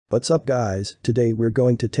What's up guys, today we're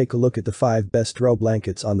going to take a look at the 5 best throw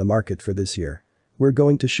blankets on the market for this year. We're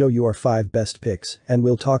going to show you our 5 best picks and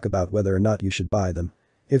we'll talk about whether or not you should buy them.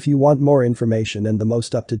 If you want more information and the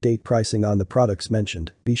most up-to-date pricing on the products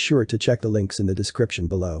mentioned, be sure to check the links in the description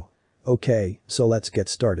below. Okay, so let's get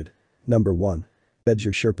started. Number 1.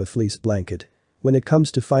 BEDSURE SHERPA Fleece Blanket. When it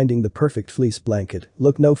comes to finding the perfect fleece blanket,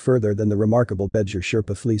 look no further than the remarkable BEDSURE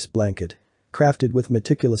SHERPA Fleece Blanket. Crafted with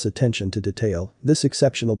meticulous attention to detail, this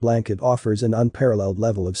exceptional blanket offers an unparalleled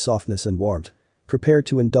level of softness and warmth. Prepare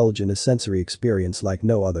to indulge in a sensory experience like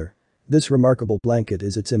no other. This remarkable blanket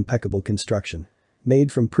is its impeccable construction.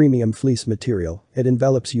 Made from premium fleece material, it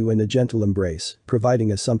envelops you in a gentle embrace,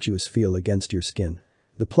 providing a sumptuous feel against your skin.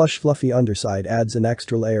 The plush fluffy underside adds an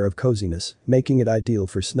extra layer of coziness, making it ideal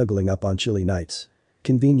for snuggling up on chilly nights.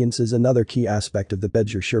 Convenience is another key aspect of the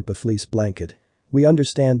BEDSURE SHERPA Fleece Blanket. We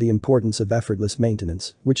understand the importance of effortless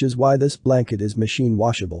maintenance, which is why this blanket is machine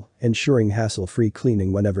washable, ensuring hassle-free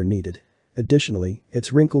cleaning whenever needed. Additionally,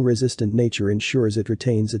 its wrinkle-resistant nature ensures it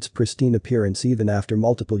retains its pristine appearance even after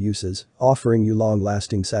multiple uses, offering you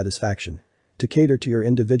long-lasting satisfaction. To cater to your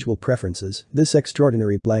individual preferences, this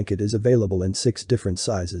extraordinary blanket is available in 6 different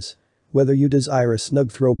sizes. Whether you desire a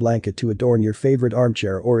snug throw blanket to adorn your favorite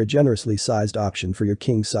armchair or a generously sized option for your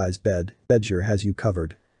king-size bed, BEDSURE has you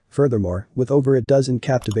covered. Furthermore, with over a dozen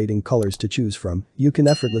captivating colors to choose from, you can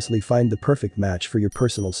effortlessly find the perfect match for your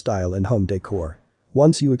personal style and home decor.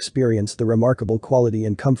 Once you experience the remarkable quality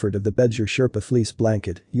and comfort of the BEDSURE SHERPA Fleece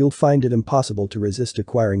Blanket, you'll find it impossible to resist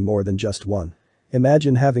acquiring more than just one.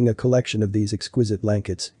 Imagine having a collection of these exquisite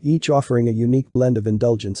blankets, each offering a unique blend of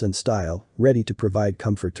indulgence and style, ready to provide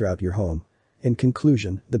comfort throughout your home. In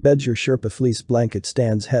conclusion, the BEDSURE SHERPA Fleece Blanket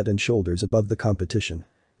stands head and shoulders above the competition.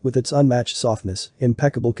 With its unmatched softness,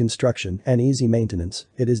 impeccable construction, and easy maintenance,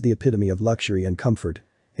 it is the epitome of luxury and comfort.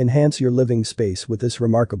 Enhance your living space with this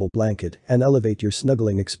remarkable blanket and elevate your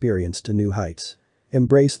snuggling experience to new heights.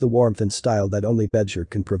 Embrace the warmth and style that only BEDSURE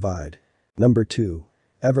can provide. Number 2.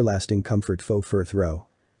 Everlasting Comfort Faux Fur Throw.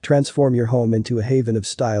 Transform your home into a haven of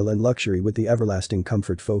style and luxury with the Everlasting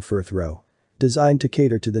Comfort Faux Fur Throw. Designed to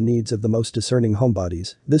cater to the needs of the most discerning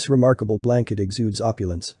homebodies, this remarkable blanket exudes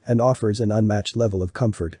opulence and offers an unmatched level of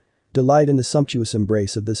comfort. Delight in the sumptuous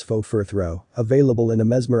embrace of this faux fur throw, available in a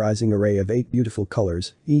mesmerizing array of 8 beautiful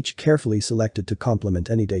colors, each carefully selected to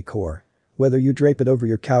complement any decor. Whether you drape it over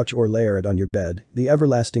your couch or layer it on your bed, the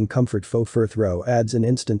Everlasting Comfort Faux Fur Throw adds an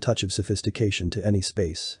instant touch of sophistication to any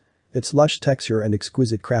space. Its lush texture and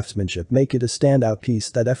exquisite craftsmanship make it a standout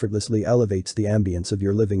piece that effortlessly elevates the ambience of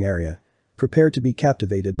your living area. Prepare to be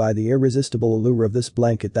captivated by the irresistible allure of this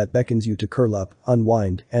blanket that beckons you to curl up,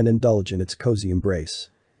 unwind, and indulge in its cozy embrace.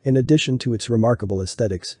 In addition to its remarkable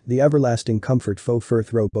aesthetics, the Everlasting Comfort Faux Fur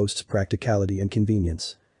Throw boasts practicality and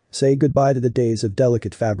convenience. Say goodbye to the days of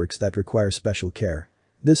delicate fabrics that require special care.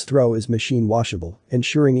 This throw is machine washable,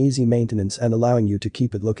 ensuring easy maintenance and allowing you to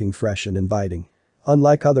keep it looking fresh and inviting.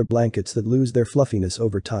 Unlike other blankets that lose their fluffiness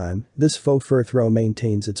over time, this faux fur throw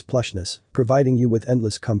maintains its plushness, providing you with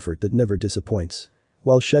endless comfort that never disappoints.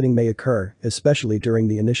 While shedding may occur, especially during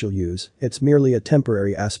the initial use, it's merely a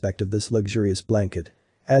temporary aspect of this luxurious blanket.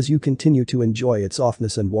 As you continue to enjoy its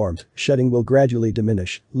softness and warmth, shedding will gradually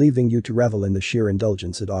diminish, leaving you to revel in the sheer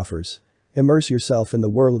indulgence it offers. Immerse yourself in the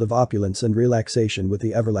world of opulence and relaxation with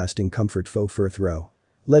the Everlasting Comfort Faux Fur Throw.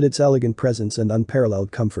 Let its elegant presence and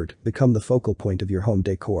unparalleled comfort become the focal point of your home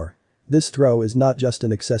decor. This throw is not just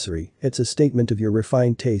an accessory, it's a statement of your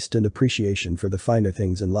refined taste and appreciation for the finer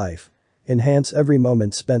things in life. Enhance every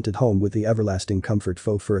moment spent at home with the Everlasting Comfort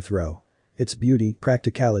Faux Fur Throw. Its beauty,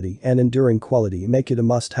 practicality, and enduring quality make it a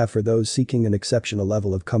must-have for those seeking an exceptional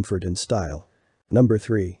level of comfort and style. Number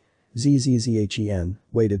 3. ZZZHEN,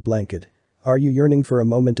 Weighted Blanket. Are you yearning for a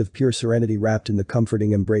moment of pure serenity wrapped in the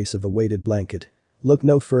comforting embrace of a weighted blanket? Look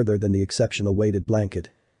no further than the exceptional weighted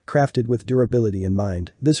blanket. Crafted with durability in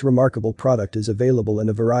mind, this remarkable product is available in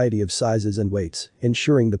a variety of sizes and weights,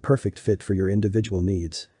 ensuring the perfect fit for your individual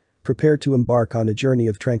needs. Prepare to embark on a journey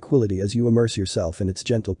of tranquility as you immerse yourself in its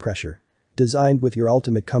gentle pressure. Designed with your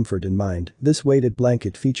ultimate comfort in mind, this weighted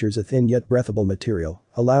blanket features a thin yet breathable material,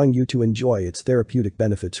 allowing you to enjoy its therapeutic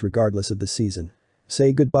benefits regardless of the season.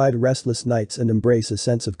 Say goodbye to restless nights and embrace a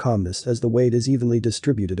sense of calmness as the weight is evenly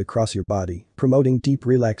distributed across your body, promoting deep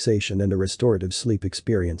relaxation and a restorative sleep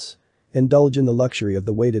experience. Indulge in the luxury of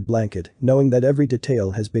the weighted blanket, knowing that every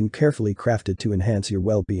detail has been carefully crafted to enhance your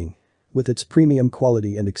well-being. With its premium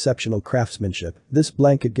quality and exceptional craftsmanship, this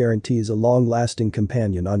blanket guarantees a long-lasting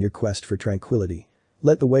companion on your quest for tranquility.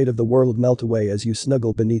 Let the weight of the world melt away as you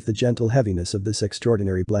snuggle beneath the gentle heaviness of this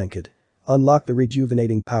extraordinary blanket. Unlock the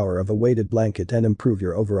rejuvenating power of a weighted blanket and improve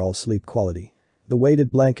your overall sleep quality. The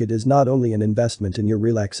weighted blanket is not only an investment in your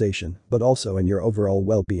relaxation, but also in your overall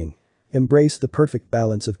well-being. Embrace the perfect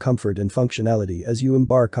balance of comfort and functionality as you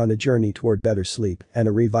embark on a journey toward better sleep and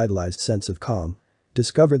a revitalized sense of calm.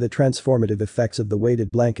 Discover the transformative effects of the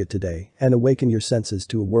weighted blanket today and awaken your senses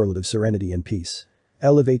to a world of serenity and peace.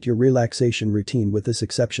 Elevate your relaxation routine with this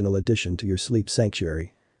exceptional addition to your sleep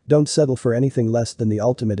sanctuary. Don't settle for anything less than the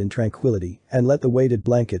ultimate in tranquility and let the weighted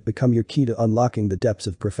blanket become your key to unlocking the depths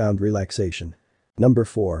of profound relaxation. Number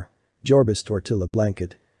 4. JORBEST Tortilla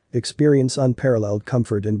Blanket. Experience unparalleled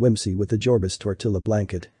comfort and whimsy with the JORBEST Tortilla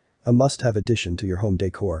Blanket. A must-have addition to your home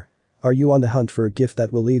decor. Are you on the hunt for a gift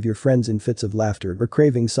that will leave your friends in fits of laughter or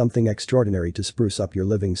craving something extraordinary to spruce up your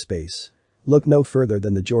living space? Look no further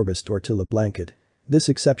than the JORBEST Tortilla Blanket. This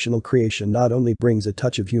exceptional creation not only brings a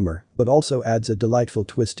touch of humor, but also adds a delightful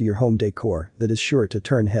twist to your home decor that is sure to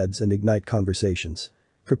turn heads and ignite conversations.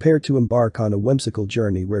 Prepare to embark on a whimsical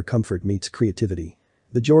journey where comfort meets creativity.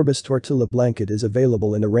 The JORBEST Tortilla Blanket is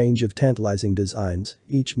available in a range of tantalizing designs,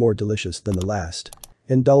 each more delicious than the last.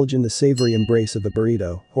 Indulge in the savory embrace of a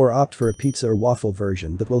burrito, or opt for a pizza or waffle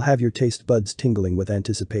version that will have your taste buds tingling with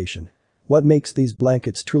anticipation. What makes these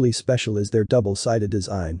blankets truly special is their double-sided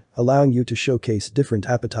design, allowing you to showcase different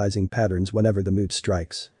appetizing patterns whenever the mood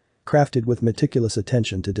strikes. Crafted with meticulous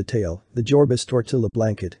attention to detail, the JORBEST Tortilla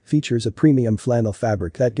Blanket features a premium flannel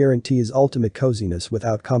fabric that guarantees ultimate coziness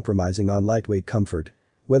without compromising on lightweight comfort.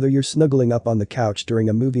 Whether you're snuggling up on the couch during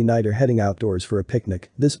a movie night or heading outdoors for a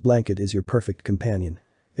picnic, this blanket is your perfect companion.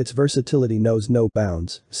 Its versatility knows no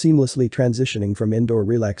bounds, seamlessly transitioning from indoor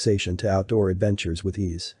relaxation to outdoor adventures with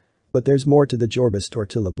ease. But there's more to the JORBEST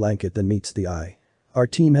Tortilla Blanket than meets the eye. Our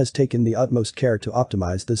team has taken the utmost care to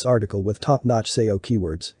optimize this article with top-notch SEO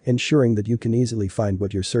keywords, ensuring that you can easily find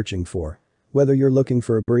what you're searching for. Whether you're looking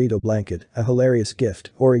for a burrito blanket, a hilarious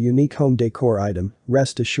gift, or a unique home decor item,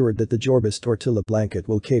 rest assured that the JORBEST Tortilla Blanket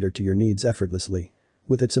will cater to your needs effortlessly.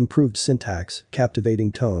 With its improved syntax,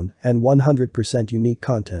 captivating tone, and 100% unique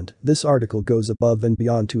content, this article goes above and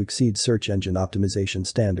beyond to exceed search engine optimization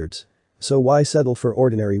standards. So why settle for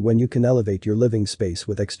ordinary when you can elevate your living space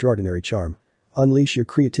with extraordinary charm? Unleash your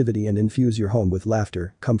creativity and infuse your home with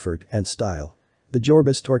laughter, comfort, and style. The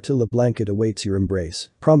JORBEST Tortilla Blanket awaits your embrace,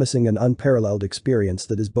 promising an unparalleled experience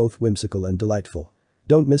that is both whimsical and delightful.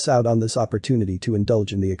 Don't miss out on this opportunity to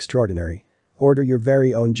indulge in the extraordinary. Order your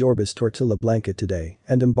very own JORBEST Tortilla Blanket today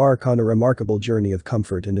and embark on a remarkable journey of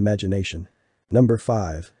comfort and imagination. Number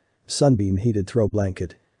 5. SUNBEAM Heated Throw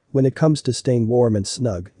Blanket. When it comes to staying warm and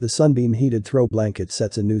snug, the SUNBEAM Heated Throw Blanket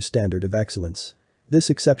sets a new standard of excellence. This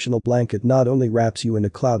exceptional blanket not only wraps you in a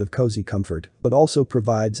cloud of cozy comfort, but also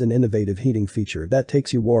provides an innovative heating feature that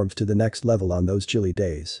takes your warmth to the next level on those chilly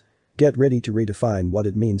days. Get ready to redefine what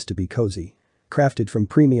it means to be cozy. Crafted from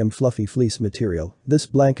premium fluffy fleece material, this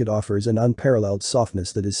blanket offers an unparalleled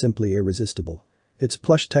softness that is simply irresistible. Its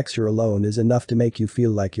plush texture alone is enough to make you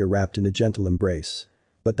feel like you're wrapped in a gentle embrace.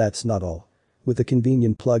 But that's not all. With a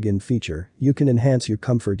convenient plug-in feature, you can enhance your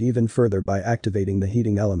comfort even further by activating the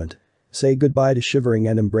heating element. Say goodbye to shivering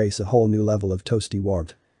and embrace a whole new level of toasty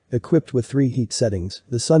warmth. Equipped with 3 heat settings,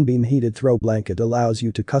 the SUNBEAM Heated Throw Blanket allows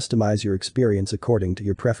you to customize your experience according to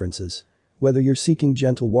your preferences. Whether you're seeking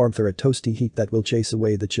gentle warmth or a toasty heat that will chase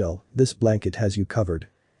away the chill, this blanket has you covered.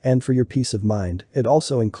 And for your peace of mind, it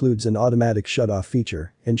also includes an automatic shut-off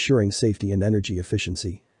feature, ensuring safety and energy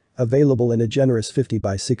efficiency. Available in a generous 50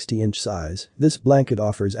 by 60-inch size, this blanket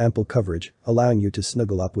offers ample coverage, allowing you to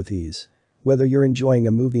snuggle up with ease. Whether you're enjoying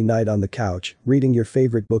a movie night on the couch, reading your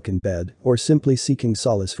favorite book in bed, or simply seeking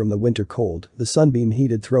solace from the winter cold, the SUNBEAM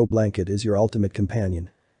Heated Throw Blanket is your ultimate companion.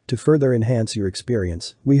 To further enhance your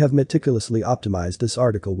experience, we have meticulously optimized this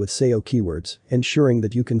article with SEO keywords, ensuring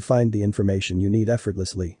that you can find the information you need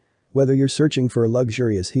effortlessly. Whether you're searching for a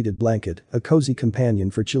luxurious heated blanket, a cozy companion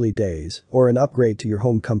for chilly days, or an upgrade to your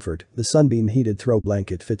home comfort, the SUNBEAM Heated Throw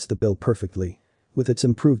Blanket fits the bill perfectly. With its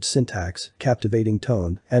improved syntax, captivating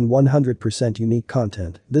tone, and 100% unique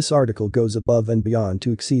content, this article goes above and beyond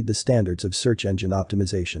to exceed the standards of search engine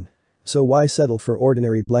optimization. So why settle for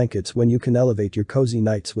ordinary blankets when you can elevate your cozy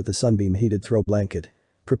nights with the SUNBEAM Heated Throw Blanket?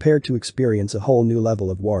 Prepare to experience a whole new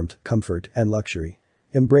level of warmth, comfort, and luxury.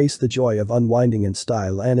 Embrace the joy of unwinding in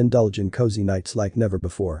style and indulge in cozy nights like never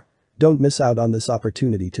before. Don't miss out on this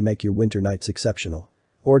opportunity to make your winter nights exceptional.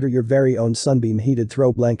 Order your very own SUNBEAM Heated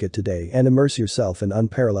Throw Blanket today and immerse yourself in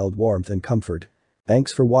unparalleled warmth and comfort.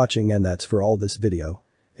 Thanks for watching, and that's for all this video.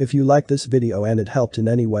 If you like this video and it helped in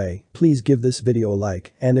any way, please give this video a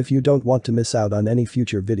like, and if you don't want to miss out on any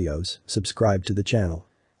future videos, subscribe to the channel.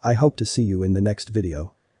 I hope to see you in the next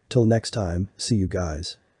video. Till next time, see you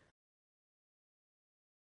guys.